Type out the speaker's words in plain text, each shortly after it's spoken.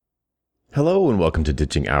Hello and welcome to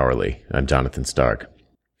Ditching Hourly. I'm Jonathan Stark.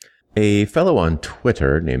 A fellow on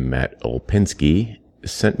Twitter named Matt Olpinski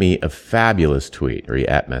sent me a fabulous tweet, or he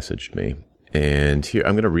 @messaged me. And here,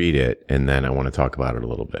 I'm going to read it, and then I want to talk about it a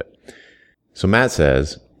little bit. So Matt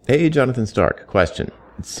says, "Hey, Jonathan Stark, question.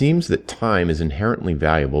 It seems that time is inherently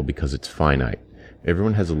valuable because it's finite.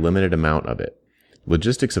 Everyone has a limited amount of it.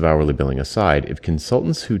 Logistics of hourly billing aside, if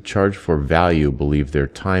consultants who charge for value believe their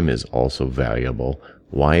time is also valuable,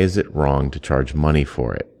 why is it wrong to charge money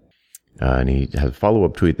for it?" And he has a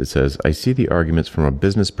follow-up tweet that says, "I see the arguments from a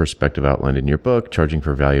business perspective outlined in your book. Charging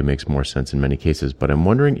for value makes more sense in many cases, but I'm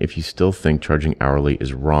wondering if you still think charging hourly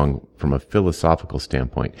is wrong from a philosophical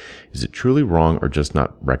standpoint. Is it truly wrong or just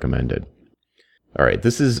not recommended?" All right,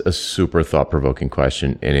 this is a super thought-provoking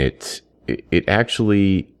question, and it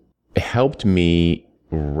actually helped me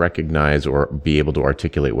recognize or be able to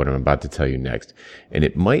articulate what I'm about to tell you next. And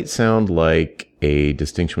it might sound like a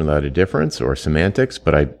distinction without a difference or semantics,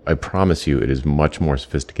 but I promise you it is much more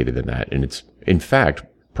sophisticated than that. And it's, in fact,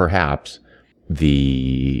 perhaps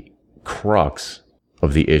the crux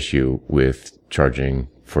of the issue with charging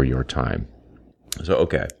for your time. So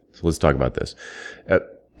let's talk about this.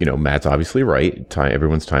 Matt's obviously right.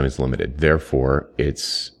 Everyone's time is limited. Therefore,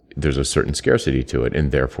 there's a certain scarcity to it,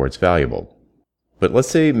 and therefore it's valuable. But let's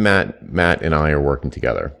say Matt and I are working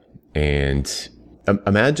together, and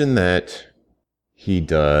imagine that he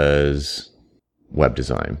does web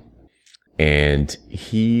design, and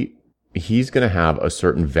he's going to have a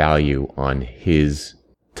certain value on his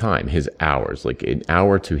time, his hours. Like an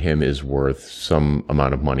hour to him is worth some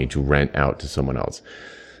amount of money to rent out to someone else.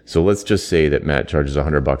 So let's just say that Matt charges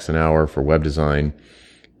 $100 an hour for web design,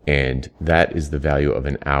 and that is the value of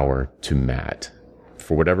an hour to Matt.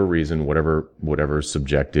 For whatever reason, whatever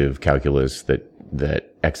subjective calculus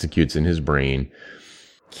that executes in his brain,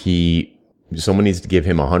 someone needs to give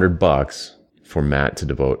him $100 for Matt to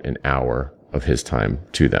devote an hour of his time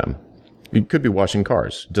to them. It could be washing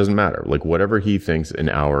cars. It doesn't matter. Like whatever he thinks an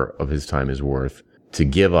hour of his time is worth to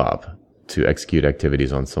give up to execute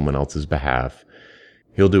activities on someone else's behalf,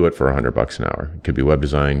 he'll do it for $100 an hour. It could be web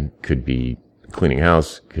design, could be cleaning a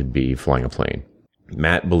house, could be flying a plane.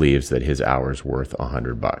 Matt believes that his hour is worth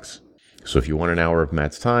 $100. So if you want an hour of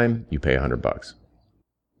Matt's time, you pay $100.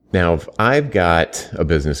 Now, if I've got a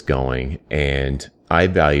business going and I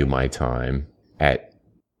value my time at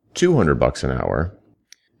 $200 an hour,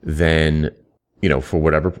 then, for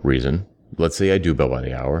whatever reason, let's say I do bill by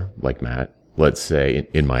the hour, like Matt. Let's say,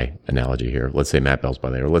 in my analogy here, let's say Matt bills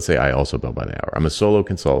by the hour. Let's say I also bill by the hour. I'm a solo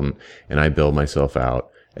consultant and I bill myself out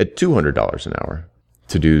at $200 an hour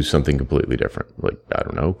to do something completely different. Like, I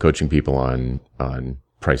don't know, coaching people on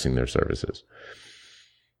pricing their services.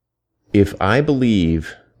 If I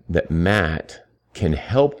believe that Matt can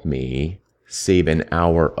help me save an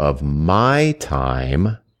hour of my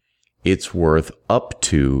time, it's worth up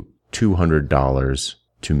to $200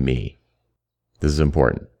 to me. This is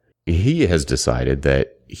important. He has decided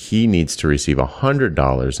that he needs to receive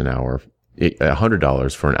 $100 an hour,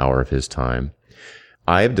 $100 for an hour of his time.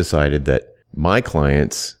 I have decided that my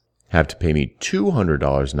clients have to pay me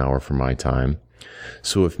 $200 an hour for my time.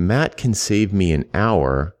 So if Matt can save me an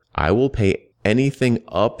hour, I will pay anything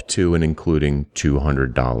up to and including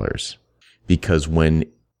 $200. Because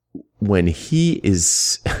when he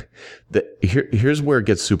is, here's where it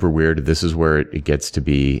gets super weird. This is where it gets to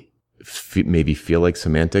be, maybe feel like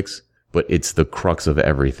semantics, but it's the crux of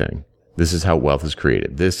everything. This is how wealth is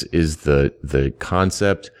created. This is the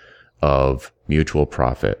concept of mutual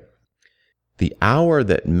profit. The hour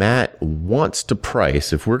that Matt wants to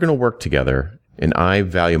price, if we're going to work together and I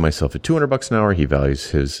value myself at $200 an hour, he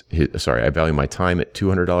values I value my time at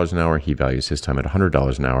 $200 an hour, he values his time at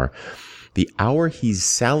 $100 an hour. The hour he's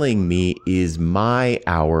selling me is my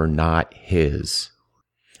hour, not his.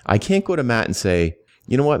 I can't go to Matt and say,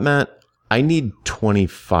 "You know what, Matt? I need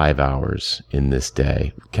 25 hours in this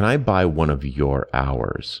day. Can I buy one of your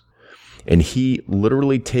hours?" And he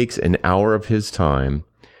literally takes an hour of his time,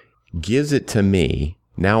 gives it to me.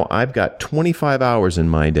 Now I've got 25 hours in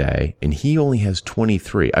my day and he only has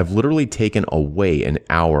 23. I've literally taken away an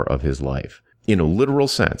hour of his life in a literal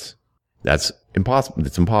sense. That's impossible.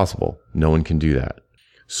 It's impossible. No one can do that.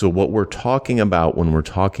 So what we're talking about when we're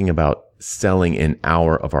talking about selling an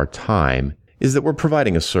hour of our time is that we're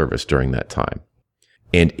providing a service during that time.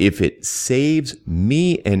 And if it saves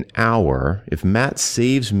me an hour, if Matt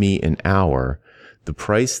saves me an hour, the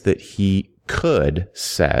price that he could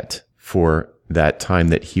set for that time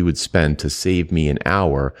that he would spend to save me an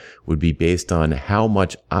hour would be based on how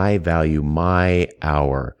much I value my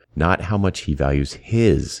hour, not how much he values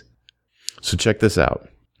his. So check this out.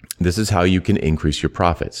 This is how you can increase your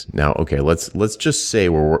profits. Now, okay, let's just say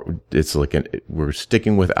we're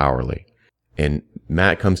sticking with hourly. And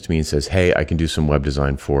Matt comes to me and says, "Hey, I can do some web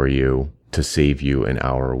design for you to save you an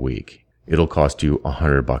hour a week. It'll cost you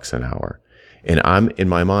 $100 an hour." And in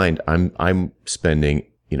my mind, I'm spending,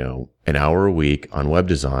 an hour a week on web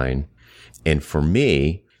design. And for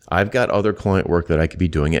me, I've got other client work that I could be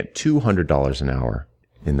doing at $200 an hour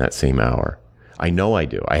in that same hour. I know I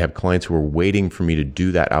do. I have clients who are waiting for me to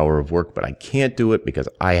do that hour of work, but I can't do it because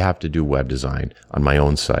I have to do web design on my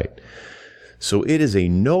own site. So it is a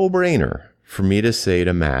no-brainer for me to say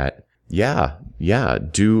to Matt,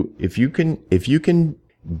 if you can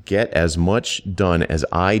get as much done as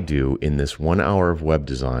I do in this 1 hour of web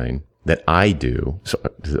design that I do. So,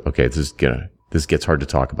 okay, this gets hard to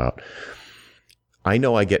talk about. I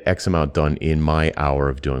know I get X amount done in my hour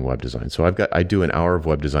of doing web design. So I do an hour of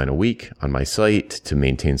web design a week on my site to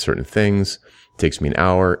maintain certain things. It takes me an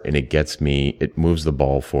hour and it moves the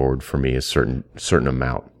ball forward for me a certain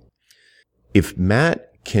amount. If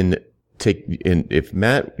Matt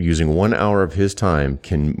using 1 hour of his time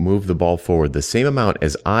can move the ball forward the same amount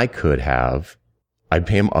as I could have, I'd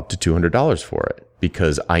pay him up to $200 for it,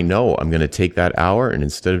 because I know I'm going to take that hour, and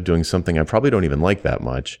instead of doing something I probably don't even like that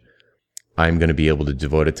much, I'm going to be able to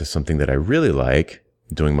devote it to something that I really like,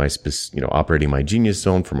 doing my, operating my genius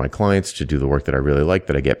zone for my clients to do the work that I really like,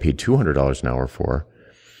 that I get paid $200 an hour for.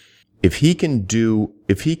 If he can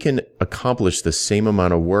accomplish the same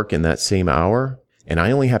amount of work in that same hour, and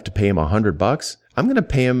I only have to pay him $100, I'm going to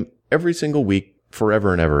pay him every single week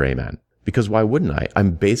forever and ever. Amen. Because why wouldn't I?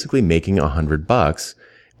 I'm basically making $100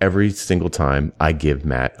 every single time I give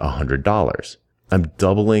Matt $100. I'm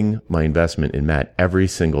doubling my investment in Matt every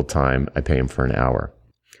single time I pay him for an hour.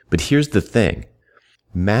 But here's the thing.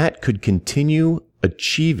 Matt could continue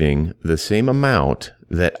achieving the same amount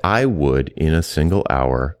that I would in a single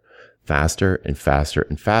hour, faster and faster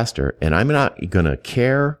and faster. And I'm not going to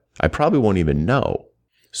care. I probably won't even know.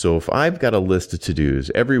 So if I've got a list of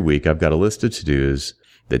to-dos, every week I've got a list of to-dos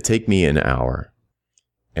that take me an hour.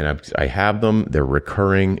 And I have them, they're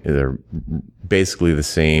recurring, they're basically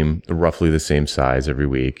roughly the same size every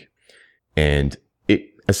week. And it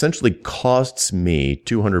essentially costs me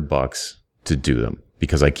 $200 to do them,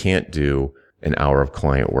 because I can't do an hour of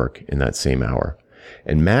client work in that same hour.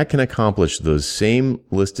 And Matt can accomplish those same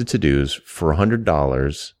listed to-dos for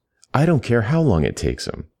 $100. I don't care how long it takes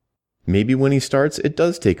him. Maybe when he starts, it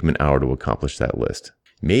does take him an hour to accomplish that list.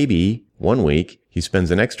 Maybe one week he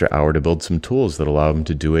spends an extra hour to build some tools that allow him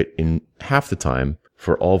to do it in half the time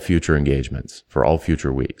for all future engagements, for all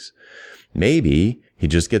future weeks. Maybe he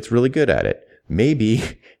just gets really good at it.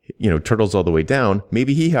 Maybe, turtles all the way down.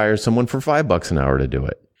 Maybe he hires someone for $5 an hour to do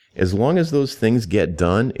it. As long as those things get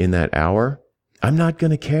done in that hour, I'm not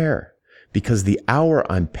going to care, because the hour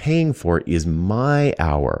I'm paying for is my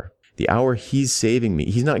hour. The hour he's saving me.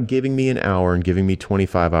 He's not giving me an hour and giving me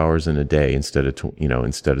 25 hours in a day instead of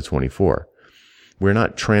 24. We're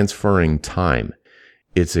not transferring time.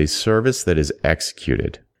 It's a service that is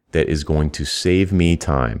executed that is going to save me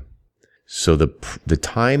time. So the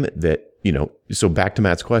time that, so back to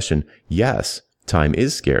Matt's question, yes, time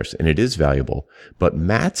is scarce and it is valuable, but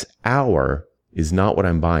Matt's hour is not what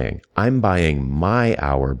I'm buying. I'm buying my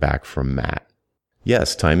hour back from Matt.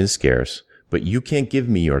 Yes, time is scarce, but you can't give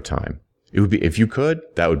me your time. It would be, if you could,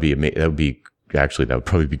 that would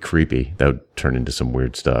probably be creepy. That would turn into some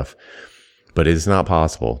weird stuff. But it is not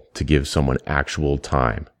possible to give someone actual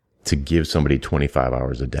time, to give somebody 25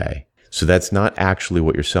 hours a day. So that's not actually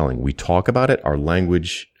what you're selling. We talk about it. Our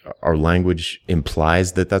language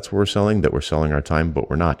implies that that's what we're selling, that we're selling our time, but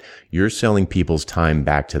we're not. You're selling people's time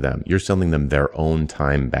back to them. You're selling them their own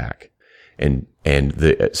time back. And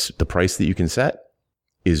the price that you can set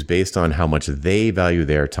is based on how much they value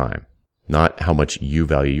their time, not how much you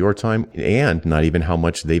value your time, and not even how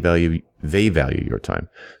much they value your time.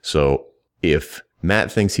 So if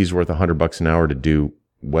Matt thinks he's worth $100 an hour to do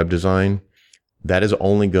web design, that is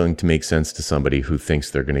only going to make sense to somebody who thinks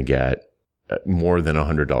they're going to get more than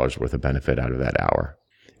 $100 worth of benefit out of that hour.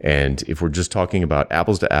 And if we're just talking about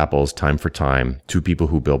apples to apples, time for time, two people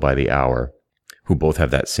who bill by the hour, who both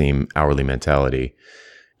have that same hourly mentality,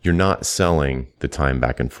 you're not selling the time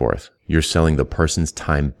back and forth. You're selling the person's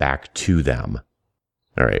time back to them.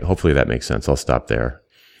 All right. Hopefully that makes sense. I'll stop there.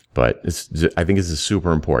 But I think this is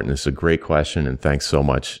super important. This is a great question. And thanks so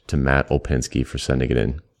much to Matt Olpinski for sending it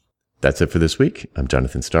in. That's it for this week. I'm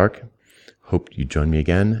Jonathan Stark. Hope you join me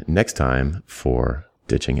again next time for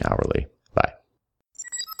Ditching Hourly. Bye.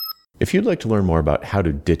 If you'd like to learn more about how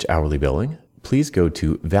to ditch hourly billing, please go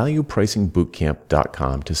to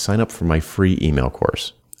valuepricingbootcamp.com to sign up for my free email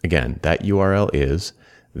course. Again, that URL is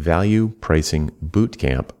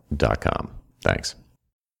valuepricingbootcamp.com. Thanks.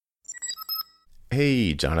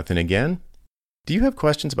 Hey, Jonathan again. Do you have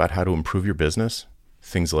questions about how to improve your business?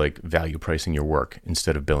 Things like value pricing your work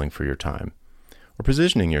instead of billing for your time, or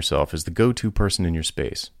positioning yourself as the go-to person in your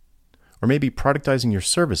space, or maybe productizing your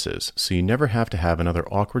services so you never have to have another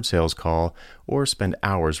awkward sales call or spend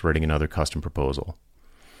hours writing another custom proposal.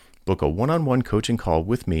 Book a one-on-one coaching call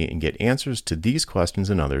with me and get answers to these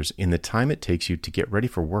questions and others in the time it takes you to get ready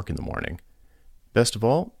for work in the morning. Best of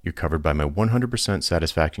all, you're covered by my 100%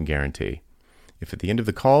 satisfaction guarantee. If at the end of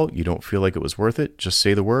the call you don't feel like it was worth it, just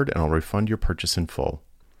say the word and I'll refund your purchase in full.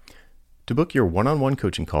 To book your one-on-one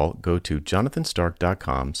coaching call, go to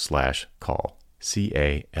jonathanstark.com/call,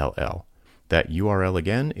 C-A-L-L. That URL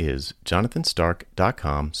again is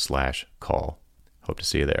jonathanstark.com/call. Hope to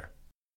see you there.